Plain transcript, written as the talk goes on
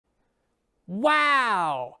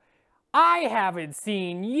Wow, I haven't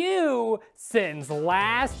seen you since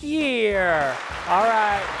last year. All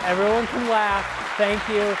right, everyone can laugh. Thank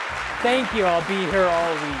you. Thank you, I'll be here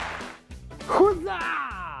all week.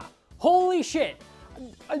 Huzzah! Holy shit,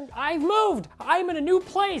 I moved. I'm in a new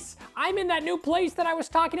place. I'm in that new place that I was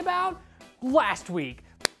talking about last week.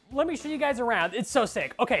 Let me show you guys around. It's so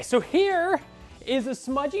sick. Okay, so here is a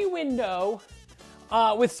smudgy window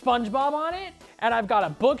with SpongeBob on it, and I've got a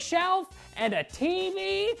bookshelf and a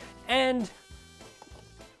TV and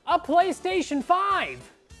a PlayStation 5.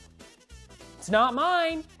 It's not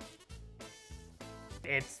mine.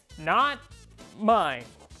 It's not mine,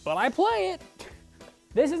 but I play it.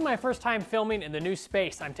 This is my first time filming in the new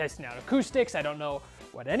space. I'm testing out acoustics. I don't know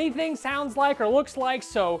what anything sounds like or looks like,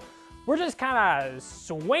 so we're just kind of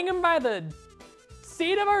swinging by the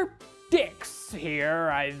seat of our dicks here.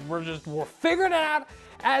 We're figuring it out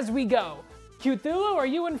as we go. Cutethlhu, are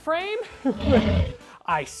you in frame?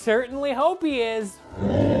 I certainly hope he is.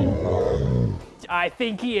 I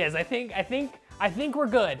think he is. I think we're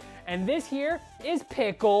good. And this here is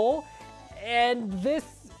Pickle, and this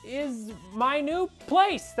is my new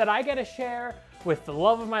place that I get to share with the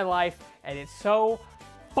love of my life, and it's so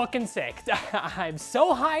fucking sick. I'm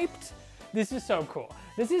so hyped. This is so cool.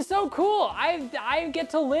 This is so cool. I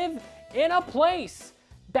get to live in a place.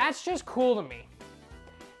 That's just cool to me.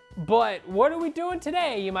 But what are we doing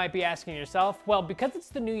today, you might be asking yourself? Well, because it's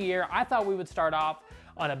the new year, I thought we would start off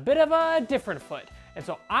on a bit of a different foot. And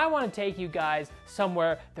so I want to take you guys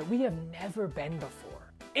somewhere that we have never been before.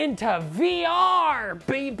 Into VR,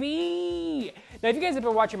 baby! Now, if you guys have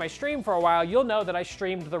been watching my stream for a while, you'll know that I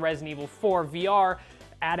streamed the Resident Evil 4 VR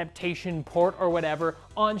adaptation port or whatever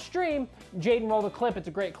on stream. Jaden rolled a clip, it's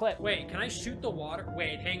a great clip. Wait, can I shoot the water?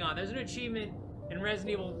 Wait, hang on, there's an achievement in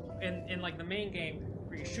Resident Evil, in like the main game,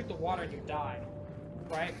 where you shoot the water and you die,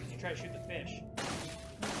 right? Because you try to shoot the fish.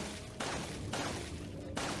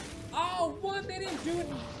 Oh, what? They didn't do it.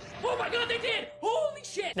 Oh my God, they did! Holy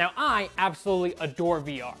shit! Now, I absolutely adore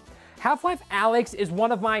VR. Half-Life Alyx is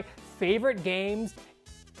one of my favorite games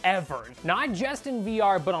ever. Not just in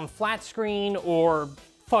VR, but on flat screen or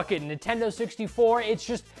fucking Nintendo 64. It's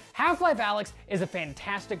just, Half-Life Alyx is a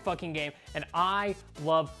fantastic fucking game, and I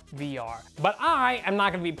love VR. But I am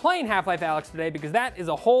not gonna be playing Half-Life Alyx today because that is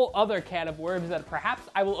a whole other can of worms that perhaps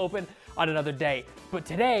I will open on another day. But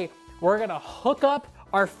today, we're gonna hook up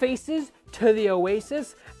our faces to the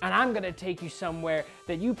Oasis, and I'm gonna take you somewhere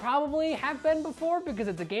that you probably have been before because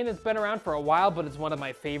it's a game that's been around for a while, but it's one of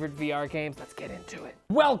my favorite VR games. Let's get into it.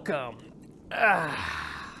 Welcome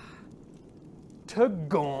to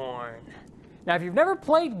GORN. Now, if you've never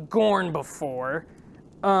played GORN before,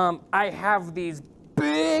 I have these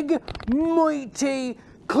big, mighty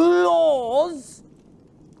claws,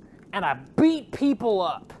 and I beat people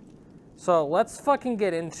up. So let's fucking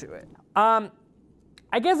get into it.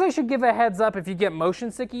 I guess I should give a heads up if you get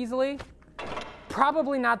motion sick easily.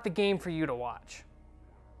 Probably not the game for you to watch.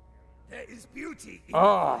 There is beauty in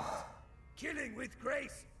life. Killing with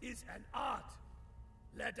grace is an art.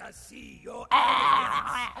 Let us see your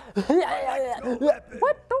elegance. What?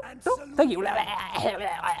 Don't. Thank you.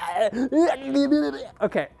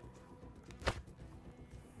 Okay.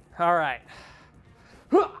 All right.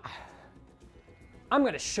 I'm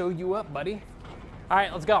gonna show you up, buddy. All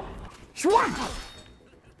right, let's go.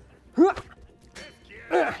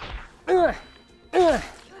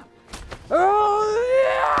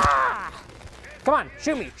 Come on,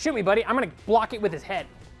 shoot me, buddy. I'm gonna block it with his head.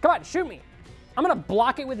 Come on, shoot me. I'm gonna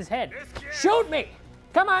block it with his head. Shoot me,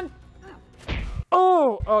 come on.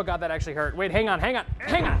 Oh God, that actually hurt. Wait, hang on.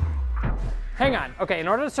 Okay, in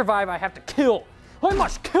order to survive, I have to kill. I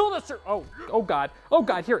must kill this. Oh God,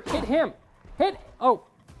 here, hit him.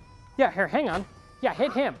 Yeah, here, hang on. Yeah,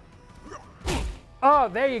 hit him. Oh,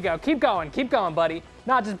 there you go. Keep going, buddy.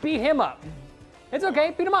 Nah, just beat him up. It's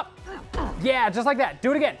okay, beat him up. Yeah, just like that.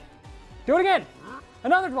 Do it again.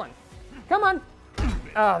 Another one. Come on.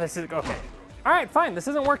 Oh, this is, okay. All right, fine, this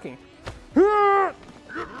isn't working. Okay.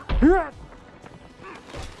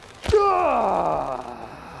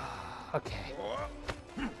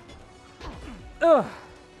 All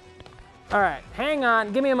right, hang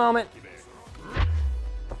on, give me a moment.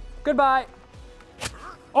 Goodbye.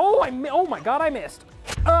 Oh my God, I missed.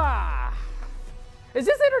 Is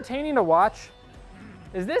this entertaining to watch?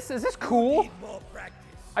 Is this cool?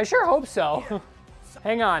 I sure hope so.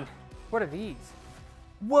 Hang on, what are these?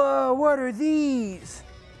 Whoa, what are these?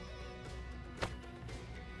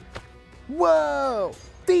 Whoa,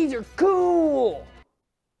 these are cool.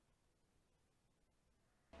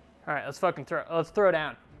 All right, let's throw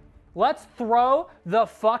down. Let's throw the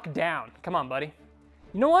fuck down. Come on, buddy.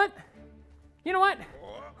 You know what? You know what?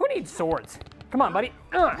 Who needs swords? Come on, buddy.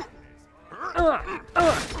 Yeah,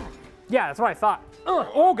 that's what I thought.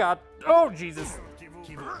 Oh God. Oh Jesus.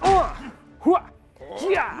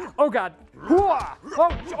 Yeah. Oh God.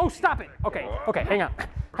 Oh, stop it. Okay, hang on.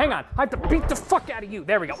 Hang on. I have to beat the fuck out of you.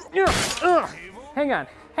 There we go. Hang on.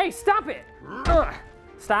 Hey, stop it.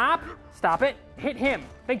 Stop it. Hit him.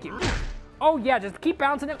 Thank you. Oh yeah, just keep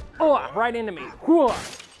bouncing it. Right into me.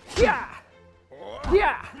 Yeah.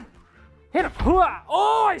 Hit him.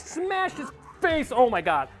 Oh, I smashed his face. Oh my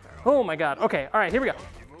God. Okay, all right, here we go.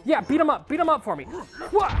 Yeah, beat him up for me.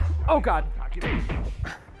 Oh God.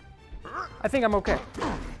 I think I'm okay.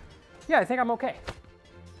 Yeah, I think I'm okay.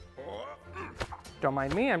 Don't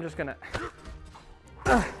mind me, I'm just gonna.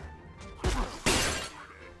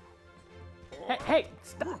 Hey,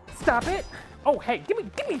 stop it. Oh, hey, give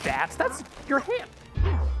me that. That's your hand.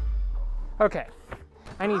 Okay,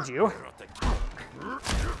 I need you.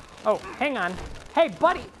 Oh, hang on. Hey,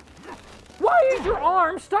 buddy. Why is your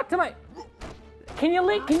arm stuck to my... Can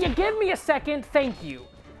you give me a second? Thank you.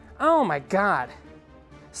 Oh my God.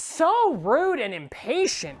 So rude and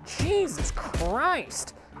impatient. Jesus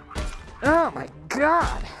Christ. Oh my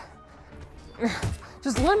God.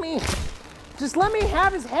 Just let me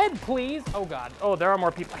have his head, please. Oh God. Oh, there are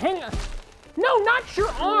more people. Hang on. No, not your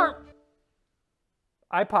arm.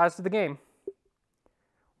 I paused the game.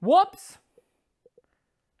 Whoops.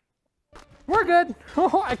 We're good.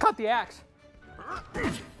 Oh, I caught the axe.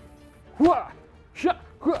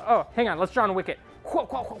 Oh, hang on. Let's John Wick it.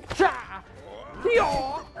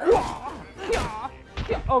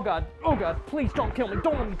 Oh God. Please don't kill me.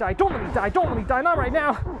 Don't let me die. Not right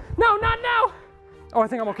now. No, not now. Oh, I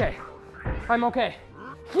think I'm okay. I'm okay.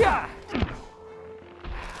 Yeah.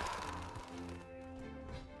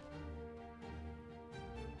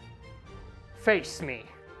 Face me,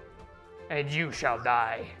 and you shall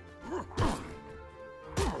die.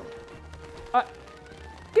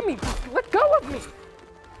 Let go of me.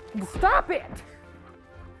 Stop it.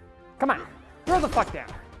 Come on, throw the fuck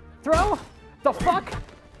down. Throw the fuck.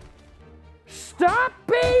 Stop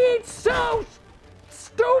being so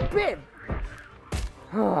stupid.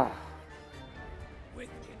 With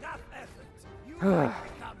enough effort, you might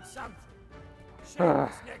become something. Shame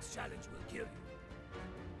this next challenge will kill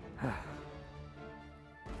you.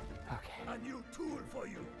 Okay. A new tool for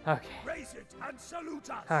you. Okay. Raise it and salute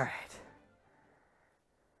us. All right.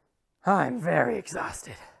 I'm very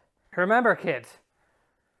exhausted. Remember, kids,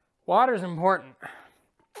 water's important.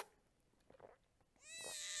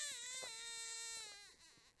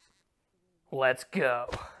 Let's go.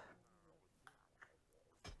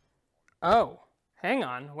 Oh, hang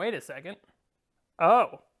on, wait a second.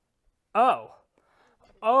 Oh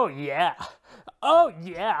yeah. Oh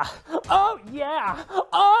yeah. Oh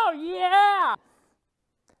yeah.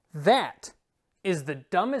 That is the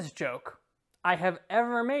dumbest joke I have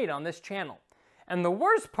ever made on this channel. And the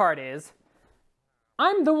worst part is,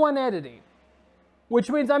 I'm the one editing,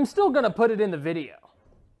 which means I'm still gonna put it in the video.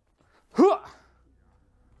 All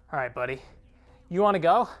right, buddy. You wanna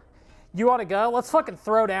go? Let's fucking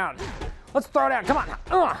throw down. Let's throw down, come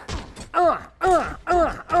on.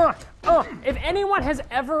 If anyone has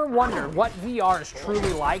ever wondered what VR is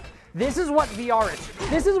truly like, this is what VR is.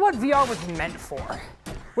 This is what VR was meant for.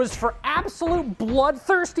 Was for absolute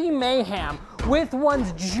bloodthirsty mayhem with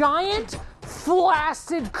one's giant,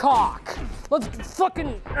 flaccid cock. Let's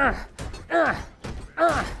fucking,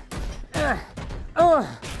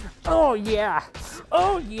 oh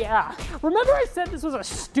yeah. Remember I said this was a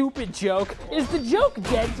stupid joke? Is the joke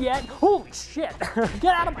dead yet? Holy shit.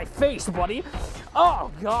 Get out of my face, buddy. Oh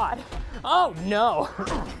God. Oh no.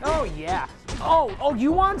 Oh yeah. Oh,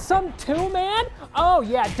 you want some too, man? Oh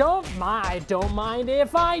yeah, don't mind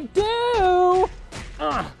if I do.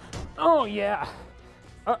 Oh yeah.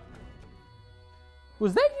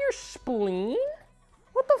 Was that your spleen?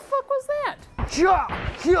 What the fuck was that?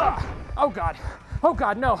 Oh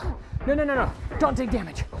God, no. No. Don't take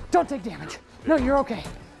damage. No, you're okay.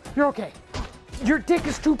 Your dick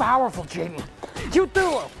is too powerful, Jaden.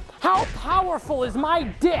 Cutethlhu, how powerful is my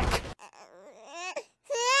dick?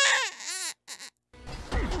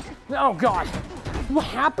 Oh God.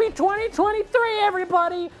 Happy 2023,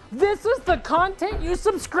 everybody. This is the content you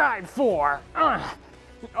subscribed for.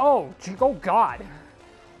 Oh God.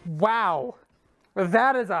 Wow.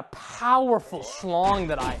 That is a powerful schlong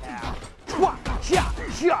that I have.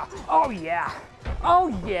 Oh yeah.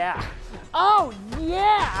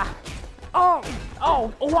 Oh,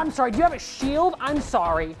 I'm sorry. Do you have a shield? I'm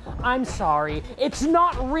sorry. It's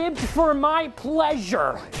not ribbed for my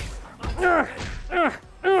pleasure. I have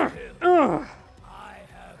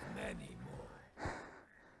many more.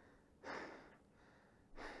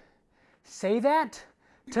 say that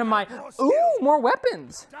to my... Ooh, more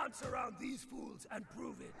weapons. Dance around these fools and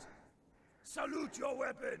prove it. Salute your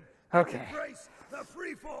weapon. Okay. Embrace the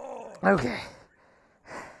free-for-all. Okay.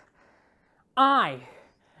 I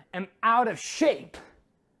am out of shape.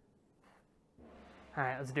 All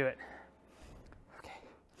right, let's do it. Okay.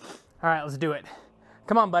 All right, let's do it.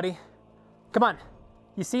 Come on, buddy. Come on.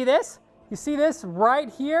 You see this? You see this right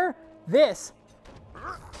here? This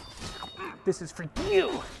is for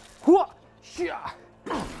you. Okay.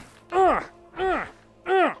 All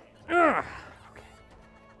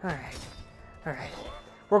right. All right.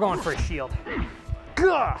 We're going for a shield.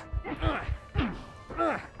 Can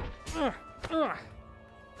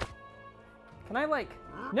I like...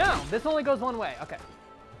 No, this only goes one way. Okay.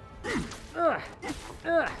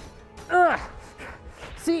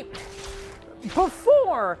 See,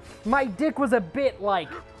 before my dick was a bit like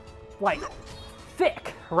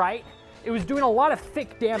thick, right? It was doing a lot of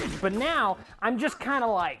thick damage, but now I'm just kind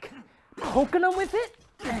of like poking them with it.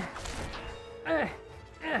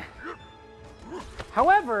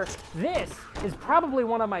 However, this is probably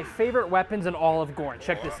one of my favorite weapons in all of GORN.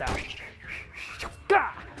 Check this out.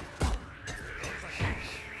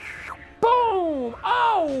 Boom!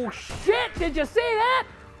 Oh shit! Did you see that?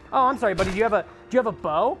 Oh, I'm sorry, buddy. Do you have a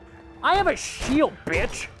bow? I have a shield,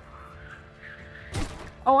 bitch.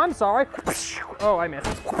 Oh, I'm sorry. Oh, I missed.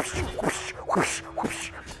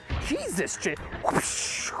 Jesus, shit.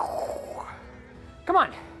 Come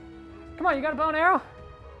on. Come on, you got a bow and arrow?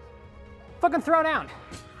 Fucking throw down.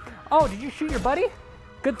 Oh, did you shoot your buddy?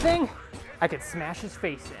 Good thing I could smash his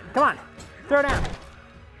face in. Come on, throw down.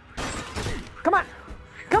 Come on,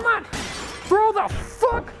 come on. Throw the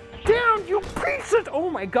fuck down, you pieces. Oh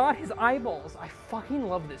my God, his eyeballs. I fucking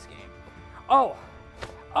love this game. Oh,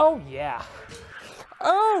 oh yeah.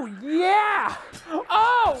 Oh yeah.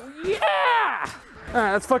 Oh yeah. All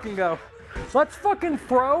right, let's fucking go. Let's fucking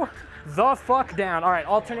throw the fuck down. All right,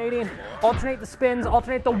 alternate the spins,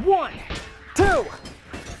 alternate the 1, 2,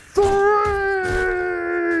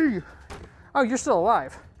 3. Oh, you're still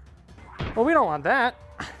alive. Well, we don't want that.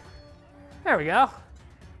 There we go.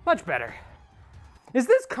 Much better. Is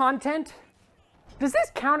this content? Does this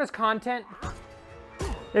count as content?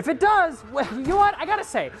 If it does, well, you know what? I gotta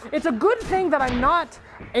say, it's a good thing that I'm not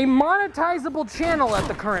a monetizable channel at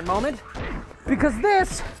the current moment, because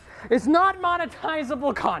this is not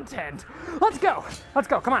monetizable content. Let's go. Let's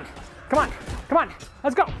go. Come on. Come on. Come on.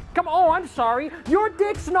 Let's go. Come on. Oh, I'm sorry. Your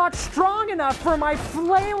dick's not strong enough for my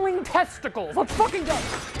flailing testicles. Let's fucking go.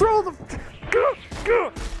 Throw the...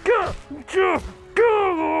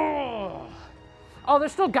 Oh,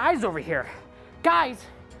 there's still guys over here. Guys,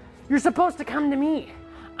 you're supposed to come to me.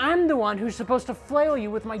 I'm the one who's supposed to flail you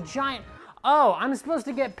with my giant... Oh, I'm supposed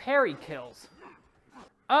to get parry kills.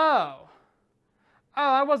 Oh.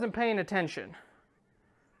 Oh, I wasn't paying attention.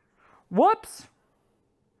 Whoops.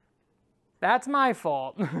 That's my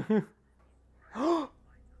fault. Oh,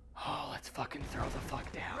 let's fucking throw the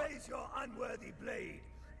fuck down. Raise your unworthy blade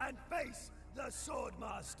and face the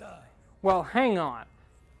Swordmaster. Well, hang on.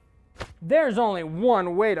 There's only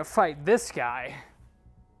one way to fight this guy.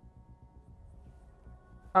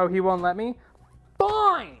 Oh, he won't let me?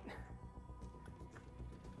 Fine!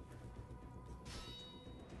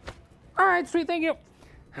 All right, sweet, thank you.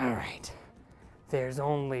 All right, there's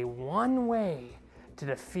only one way to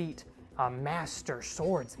defeat a master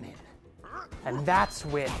swordsman, and that's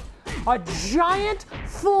with a giant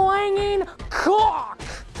flanging cock.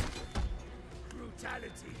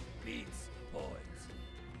 Brutality beats boys.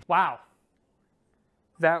 Wow,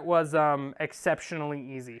 that was exceptionally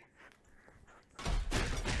easy.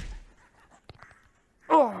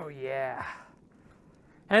 Oh yeah,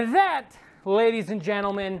 and that, ladies and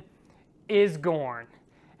gentlemen, is GORN.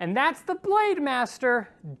 And that's the Blade Master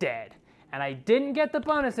dead. And I didn't get the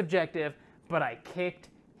bonus objective, but I kicked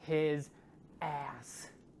his ass.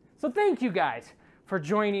 So thank you guys for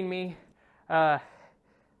joining me.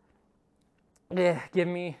 Give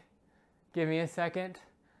me a second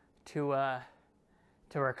to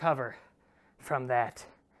recover from that.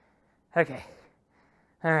 Okay.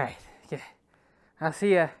 All right. Okay. I'll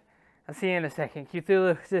see you in a second.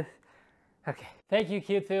 Cutethlhu. Okay. Thank you,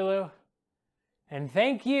 Cutethlhu. And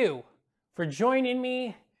thank you for joining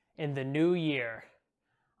me in the new year.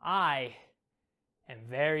 I am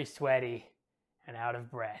very sweaty and out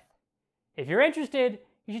of breath. If you're interested,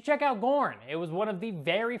 you should check out GORN. It was one of the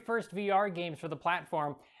very first VR games for the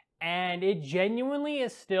platform, and it genuinely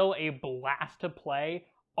is still a blast to play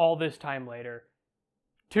all this time later.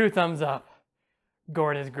 2 thumbs up.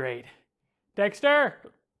 GORN is great. Dexter,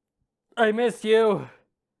 I miss you.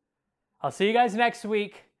 I'll see you guys next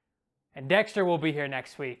week. And Dexter will be here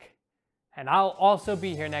next week. And I'll also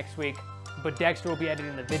be here next week, but Dexter will be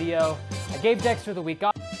editing the video. I gave Dexter the week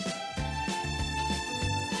off.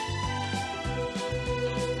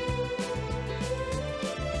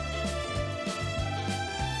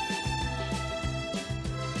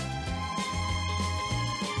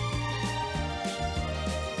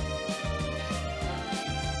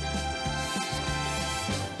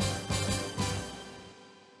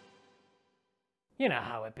 You know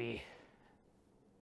how it be.